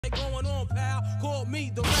Going on, pal. Call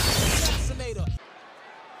me the assassinator.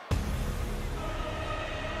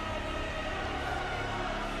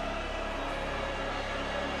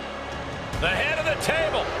 The head of the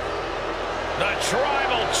table, the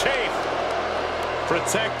tribal chief,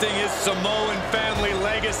 protecting his Samoan family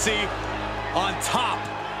legacy on top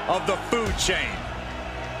of the food chain.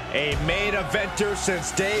 A main eventer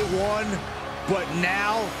since day one, but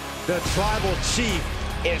now the tribal chief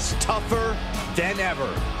is tougher than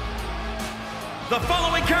ever. The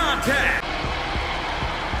following contest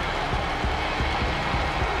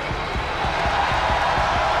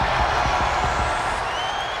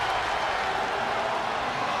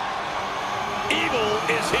Evil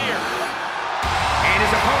is here. And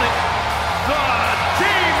his opponent, the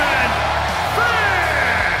Demon Finn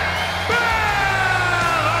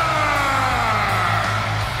Balor!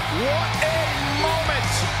 What a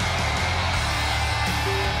moment!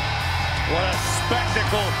 What a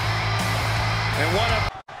spectacle! And what a...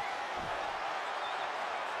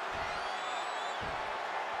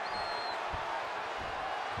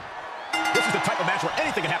 This is the type of match where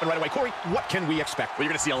anything can happen right away. Corey, what can we expect? Well, you're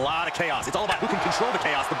going to see a lot of chaos. It's all about who can control the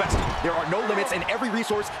chaos the best. There are no limits, and every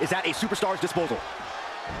resource is at a superstar's disposal.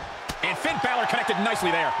 And Finn Balor connected nicely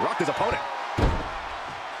there. Rocked his opponent.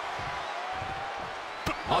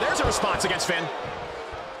 Oh, there's a response against Finn.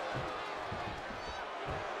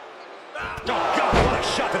 Oh, God, what a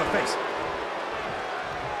shot to the face.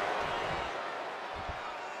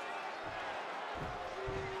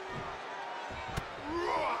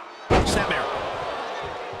 Snapmare.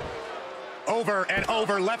 Over and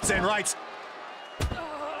over, lefts and rights.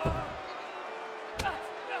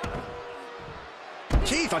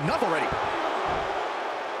 Keith, enough already.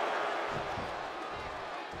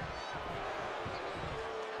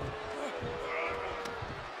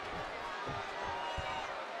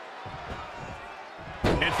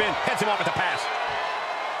 And Finn heads him off at the pass.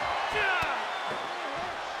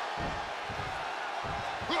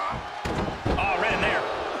 Oh, right in there.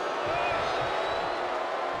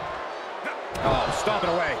 Oh, stomp it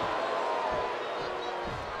away.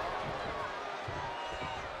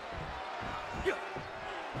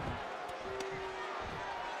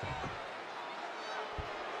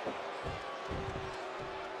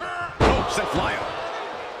 Oh, sent flying.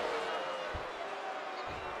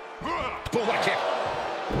 Boom, what a kick.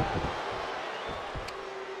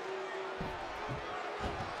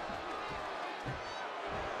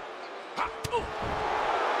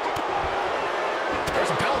 There's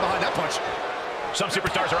some power behind that punch. Some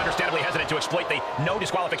superstars are understandably hesitant to exploit the no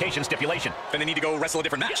disqualification stipulation. Then they need to go wrestle a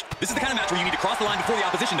different match. This is the kind of match where you need to cross the line before the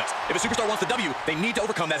opposition does. If a superstar wants the W, they need to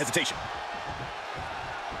overcome that hesitation.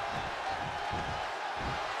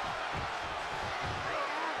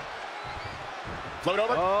 Float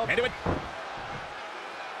over, into it.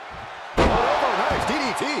 Oh, nice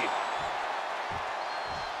DDT.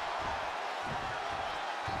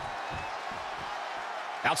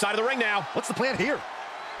 Outside of the ring now. What's the plan here?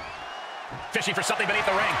 Fishing for something beneath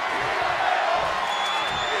the ring.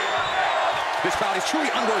 This crowd is truly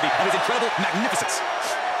unworthy of his incredible magnificence.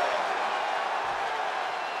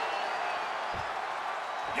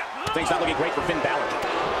 Things not looking great for Finn Balor.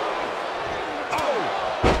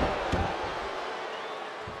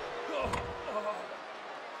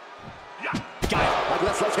 Got it. Michael,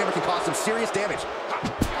 that sledgehammer can cause some serious damage.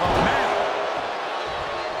 Oh, man.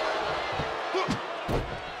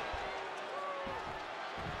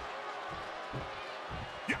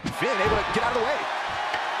 Finn able to get out of the way.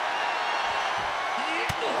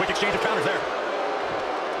 Quick exchange of counters there.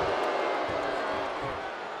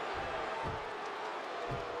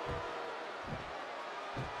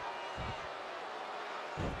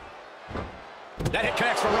 That hit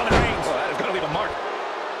connects for Roman Reigns. Oh, that is going to leave a mark.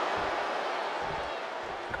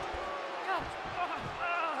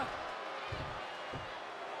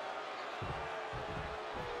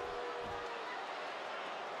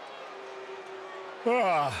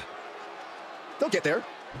 They'll get there.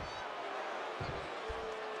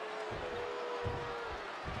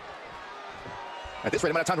 At this rate,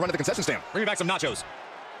 I might have time to run to the concession stand. Bring me back some nachos.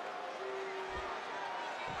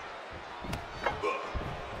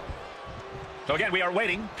 So again, we are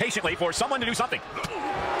waiting patiently for someone to do something.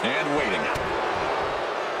 And waiting.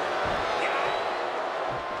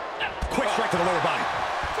 Quick strike to the lower body.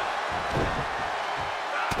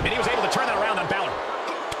 And he was able to turn that around on Balor.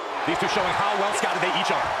 These two showing how well scouted they each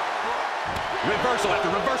are. Reversal after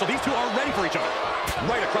reversal. These two are ready for each other.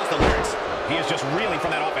 Right across the larynx. He is just reeling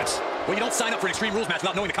from that offense. Well, you don't sign up for an Extreme Rules match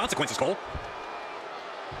without knowing the consequences, Cole.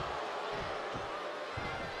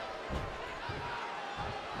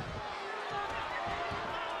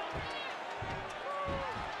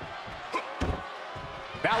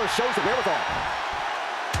 Balor shows the wherewithal.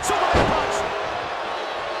 Superman punch.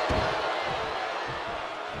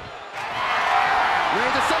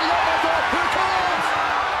 Reigns is setting up, my God. Here it comes.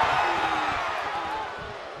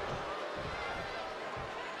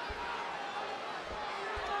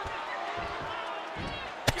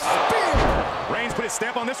 Spear. Reigns put his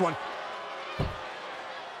stamp on this one.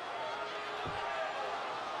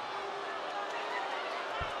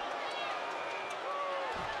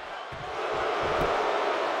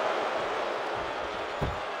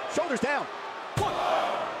 Shoulders down. 1,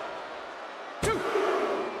 2,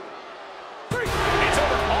 3. It's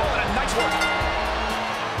over. All in a nice work.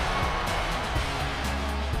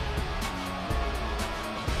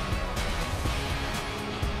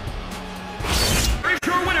 Here's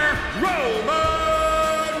your winner,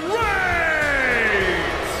 Roman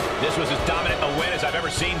Reigns! This was as dominant a win as I've ever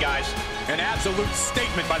seen, guys. An absolute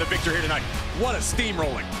statement by the victor here tonight. What a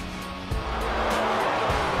steamrolling.